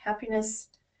heft. Happiness,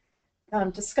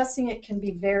 discussing it can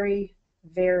be very,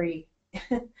 very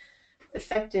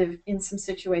effective in some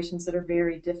situations that are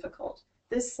very difficult.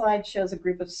 This slide shows a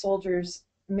group of soldiers.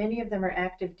 Many of them are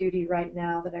active duty right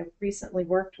now that I've recently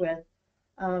worked with.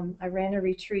 I ran a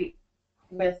retreat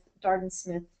with Darden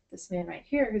Smith, this man right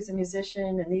here, who's a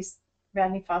musician, and these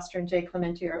Radney Foster and Jay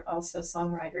Clementi are also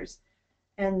songwriters.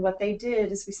 And what they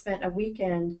did is we spent a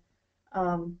weekend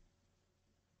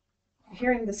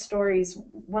hearing the stories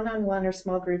one-on-one or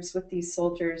small groups with these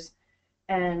soldiers,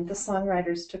 and the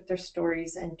songwriters took their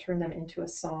stories and turned them into a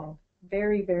song.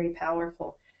 Very, very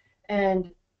powerful.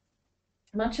 And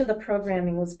much of the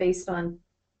programming was based on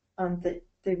the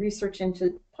research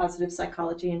into positive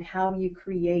psychology and how you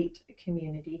create a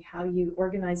community, how you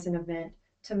organize an event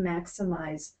to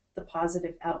maximize the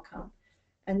positive outcome.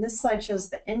 And this slide shows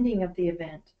the ending of the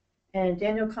event. And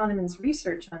Daniel Kahneman's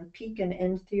research on peak and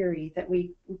end theory, that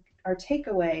our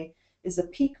takeaway is a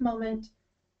peak moment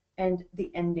and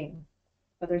the ending,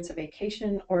 whether it's a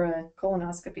vacation or a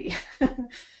colonoscopy.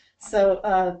 So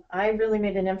I really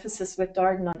made an emphasis with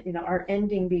Darden on our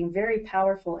ending being very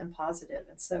powerful and positive.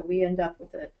 And so we end up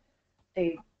with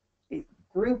a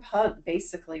group hug,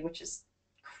 basically, which is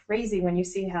crazy when you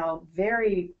see how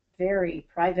very, very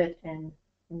private and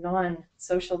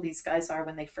non-social these guys are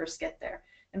when they first get there.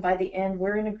 And by the end,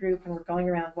 we're in a group and we're going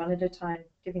around one at a time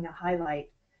giving a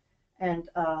highlight. And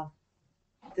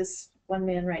this one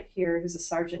man right here, who's a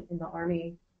sergeant in the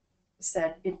Army,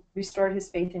 said it restored his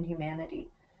faith in humanity.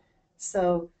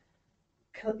 So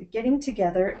getting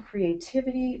together,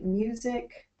 creativity,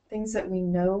 music, things that we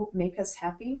know make us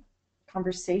happy,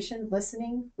 conversation,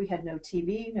 listening. We had no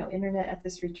TV, no internet at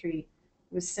this retreat.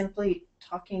 It was simply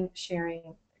talking,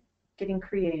 sharing, getting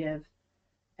creative,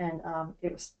 and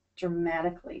it was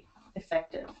dramatically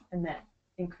effective, and that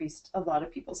increased a lot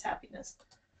of people's happiness.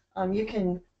 You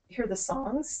can hear the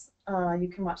songs. You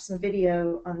can watch some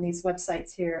video on these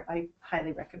websites here. I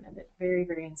highly recommend it. Very,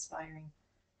 very inspiring.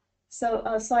 So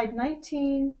slide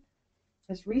 19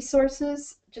 is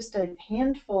resources, just a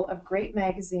handful of great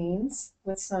magazines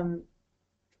with some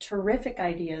terrific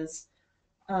ideas.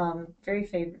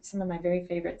 Some of my very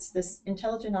favorites. This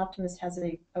Intelligent Optimist has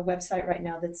a website right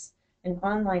now that's an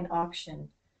online auction.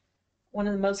 One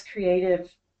of the most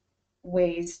creative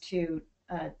ways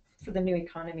for the new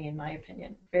economy, in my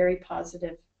opinion. Very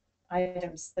positive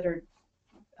items that are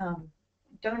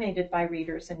donated by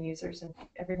readers and users, and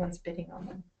everyone's bidding on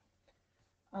them.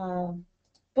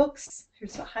 Books,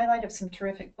 here's a highlight of some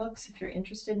terrific books if you're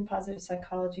interested in positive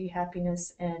psychology,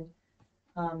 happiness, and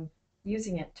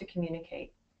using it to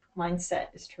communicate. Mindset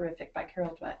is terrific by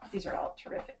Carol Dweck. These are all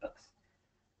terrific books.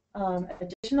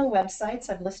 Additional websites,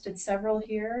 I've listed several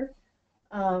here.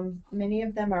 Many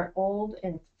of them are old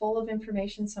and full of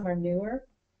information. Some are newer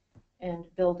and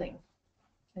building,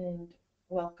 and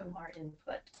welcome our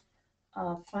input.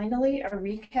 Finally, a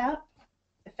recap.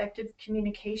 Effective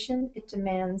communication, it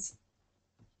demands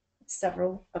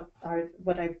several of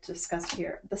what I've discussed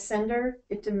here. The sender,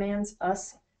 it demands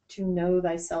us to know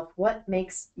thyself. What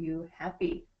makes you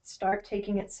happy? Start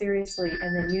taking it seriously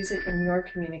and then use it in your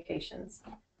communications.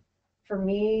 For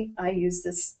me, I use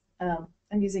this, I'm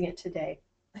using it today.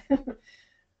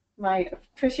 My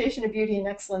appreciation of beauty and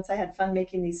excellence, I had fun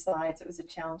making these slides. It was a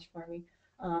challenge for me.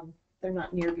 They're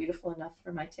not near beautiful enough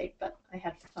for my take, but I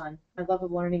had fun. My love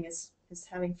of learning is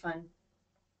having fun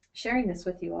sharing this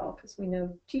with you all, because we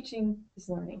know teaching is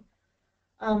learning.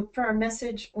 For our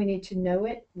message, we need to know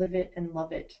it, live it, and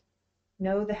love it.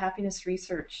 know the happiness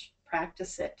research,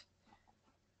 practice it.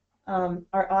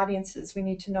 Our audiences, we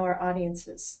need to know our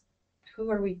audiences. Who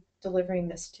are we delivering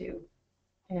this to?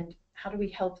 And how do we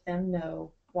help them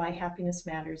know why happiness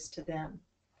matters to them?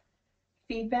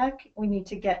 Feedback, we need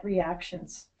to get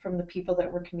reactions from the people that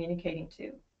we're communicating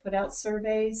to. Put out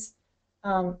surveys,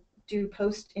 do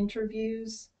post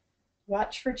interviews,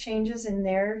 watch for changes in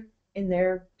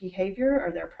their behavior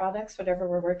or their products, whatever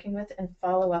we're working with, and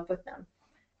follow up with them.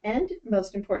 And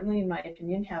most importantly, in my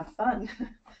opinion, have fun.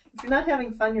 If you're not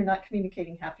having fun, you're not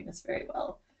communicating happiness very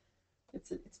well.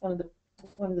 It's one of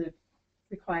the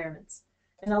requirements.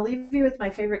 And I'll leave you with my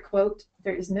favorite quote: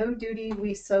 "There is no duty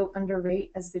we so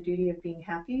underrate as the duty of being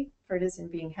happy, for it is in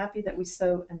being happy that we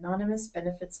sow anonymous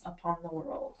benefits upon the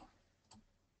world."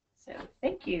 So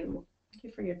thank you. Thank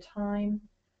you for your time.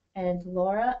 And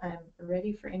Laura, I'm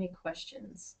ready for any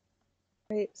questions.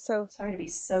 Great. So sorry to be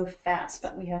so fast,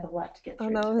 but we had a lot to get through. Oh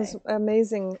no, today. it was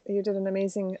amazing. You did an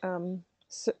amazing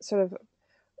sort of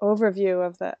overview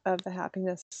of the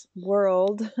happiness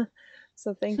world.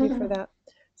 So thank you for that.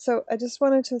 So I just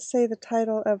wanted to say the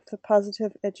title of the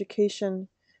Positive Education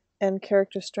and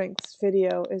Character Strengths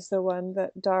video is the one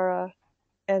that Dara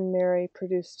and Mary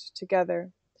produced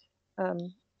together.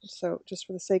 So just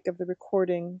for the sake of the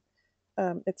recording,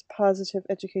 it's Positive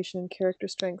Education and Character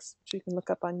Strengths, which you can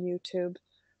look up on YouTube.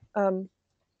 And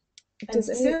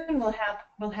soon we'll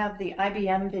have the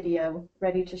IBM video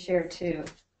ready to share too.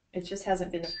 It just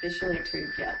hasn't been officially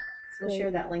approved yet. So we'll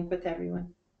share that link with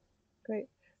everyone. Great.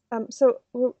 So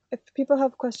if people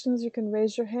have questions, you can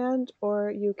raise your hand,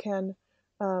 or you can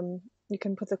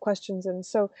put the questions in.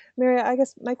 So Mary, I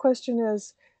guess my question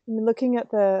is, looking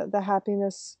at the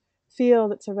happiness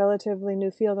field, it's a relatively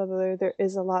new field, although there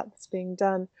is a lot that's being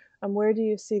done. Where do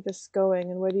you see this going,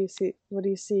 and what do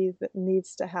you see that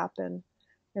needs to happen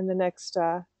in the next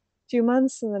few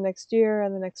months, in the next year,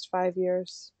 and the next 5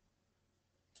 years?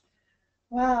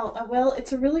 Wow, well,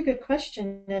 it's a really good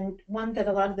question, and one that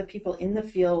a lot of the people in the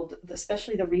field,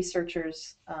 especially the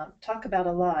researchers, talk about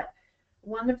a lot.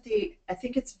 I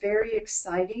think it's very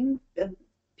exciting.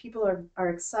 People are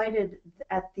excited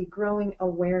at the growing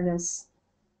awareness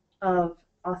of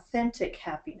authentic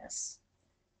happiness.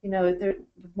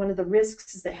 One of the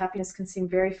risks is that happiness can seem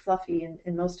very fluffy,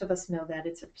 and most of us know that.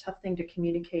 It's a tough thing to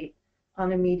communicate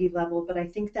on a meaty level, but I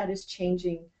think that is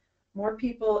changing. More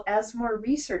people, as more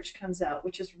research comes out,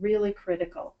 which is really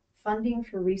critical. Funding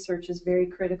for research is very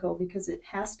critical because it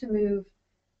has to move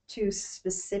to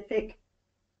specific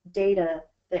data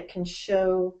that can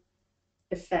show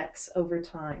effects over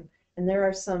time. And there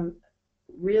are some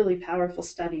really powerful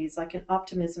studies, like an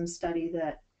optimism study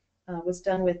that was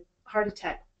done with heart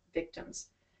attack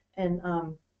victims. And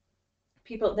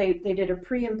people, they did a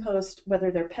pre and post,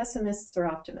 whether they're pessimists or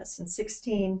optimists, and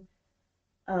 16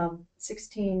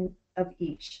 of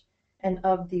each. And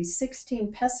of these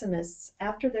 16 pessimists,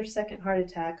 after their second heart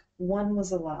attack, 1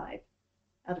 was alive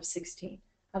out of 16.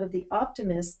 Out of the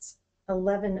optimists,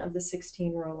 11 of the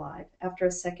 16 were alive after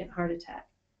a second heart attack.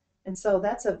 And so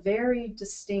that's a very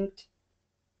distinct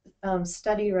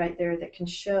study right there that can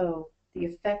show the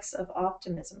effects of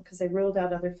optimism, because they ruled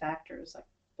out other factors like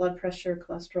blood pressure,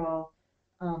 cholesterol,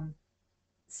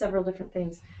 several different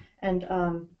things. And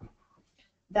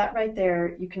that right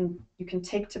there, you can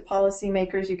take to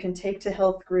policymakers, you can take to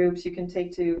health groups, you can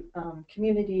take to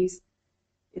communities.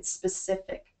 It's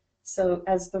specific. So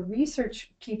as the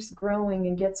research keeps growing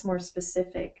and gets more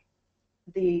specific,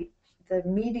 the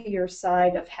meatier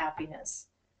side of happiness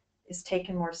is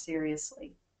taken more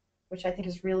seriously, which I think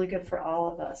is really good for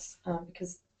all of us,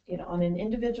 because on an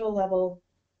individual level,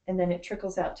 and then it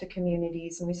trickles out to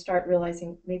communities, and we start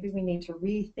realizing maybe we need to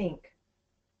rethink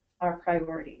our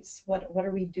priorities. What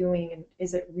are we doing, and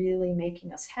is it really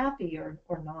making us happy or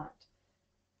not?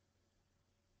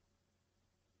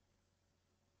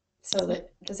 So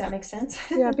does that make sense?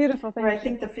 Yeah, beautiful. Thank Where you. I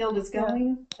think the field is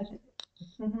going.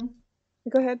 Yeah.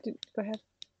 Go ahead.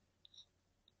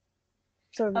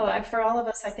 So for all of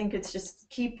us, I think it's just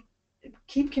keep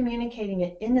communicating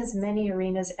it in as many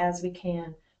arenas as we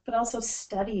can, but also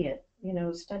study it.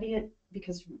 Study it,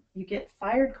 because you get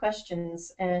fired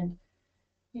questions, and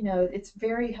it's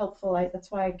very helpful.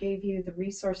 That's why I gave you the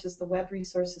resources, the web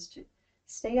resources, to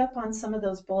stay up on some of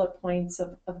those bullet points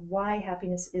of why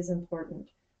happiness is important.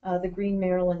 The Green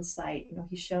Maryland site,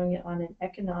 he's showing it on an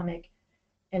economic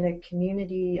and a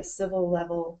community, a civil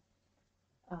level.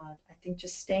 I think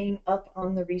just staying up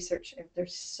on the research.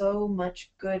 There's so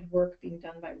much good work being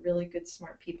done by really good,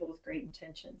 smart people with great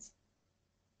intentions.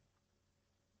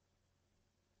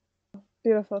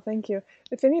 Beautiful, thank you.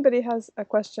 If anybody has a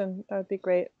question, that would be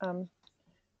great.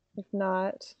 If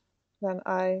not, then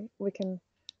we can,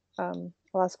 I'll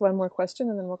ask one more question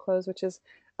and then we'll close, which is,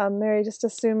 Mary, just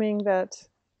assuming that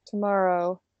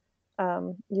tomorrow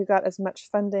you got as much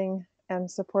funding and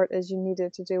support as you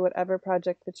needed to do whatever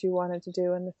project that you wanted to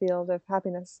do in the field of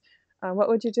happiness, what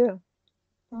would you do?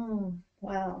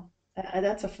 Wow,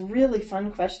 that's a really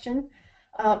fun question.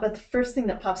 But the first thing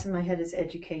that pops in my head is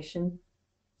education,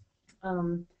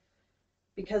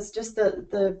 because just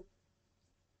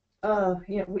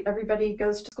everybody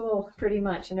goes to school pretty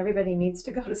much, and everybody needs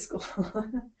to go to school.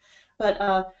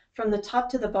 But from the top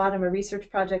to the bottom, a research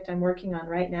project I'm working on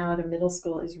right now at a middle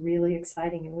school is really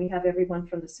exciting, and we have everyone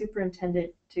from the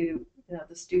superintendent to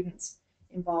the students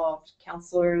involved,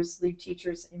 counselors, lead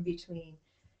teachers in between.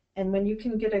 And when you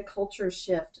can get a culture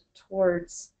shift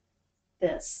towards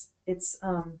this,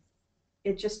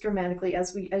 it just dramatically,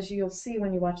 as you'll see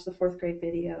when you watch the 4th grade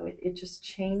video, it just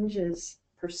changes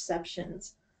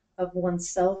perceptions of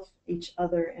oneself, each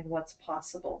other, and what's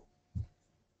possible.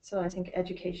 So I think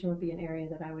education would be an area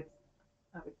that I would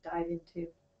dive into.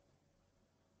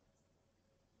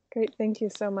 Great, thank you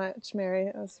so much,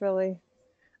 Mary.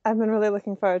 I've been really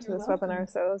looking forward to this webinar,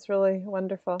 so it was really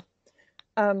wonderful.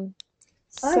 I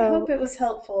hope it was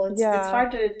helpful. It's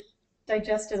hard to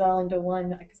digest it all into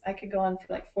one. I could go on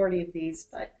for like 40 of these,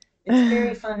 but it's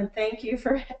very fun. And thank you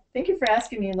for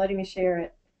asking me and letting me share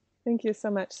it. Thank you so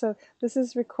much. So this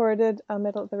is recorded.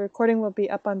 The recording will be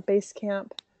up on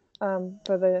Basecamp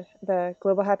for the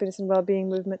Global Happiness and Wellbeing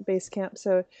Movement Basecamp.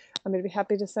 So I'm going to be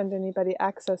happy to send anybody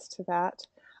access to that.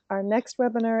 Our next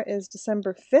webinar is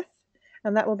December 5th,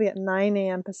 and that will be at 9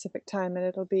 a.m. Pacific time, and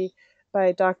it'll be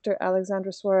by Dr.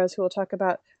 Alexandra Suarez, who will talk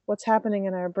about what's happening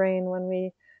in our brain when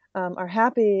we are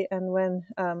happy and when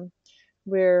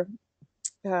we're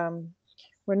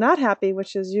not happy,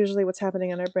 which is usually what's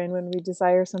happening in our brain when we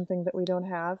desire something that we don't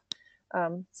have.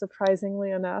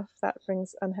 Surprisingly enough, that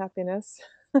brings unhappiness.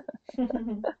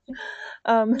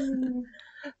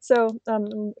 So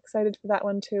I'm excited for that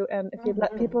one too. And if you'd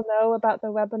let people know about the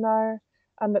webinar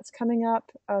that's coming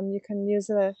up, you can use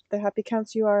the Happy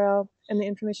Counts URL and the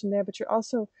information there, but you're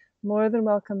also more than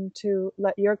welcome to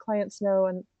let your clients know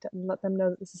and let them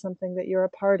know that this is something that you're a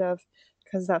part of,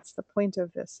 because that's the point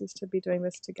of this, is to be doing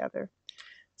this together.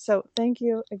 So thank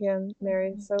you again,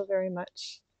 Mary, so very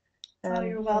much. And,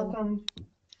 you're welcome.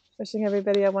 Wishing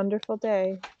everybody a wonderful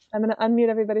day. I'm going to unmute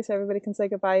everybody so everybody can say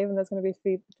goodbye, even though there's going to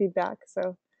be feedback.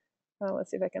 So let's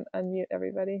see if I can unmute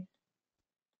everybody.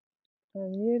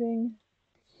 Unmuting.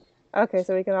 Okay,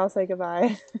 so we can all say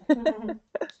goodbye.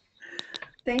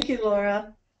 Thank you,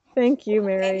 Laura. Thank you,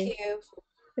 Mary. Thank you.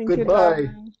 Thank Goodbye.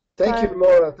 You, Thank you,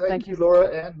 Laura. Thank you, Laura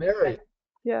and Mary.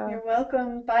 Yeah. You're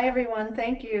welcome. Bye, everyone.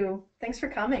 Thank you. Thanks for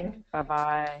coming.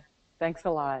 Bye-bye. Thanks a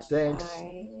lot. Thanks.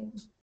 Bye.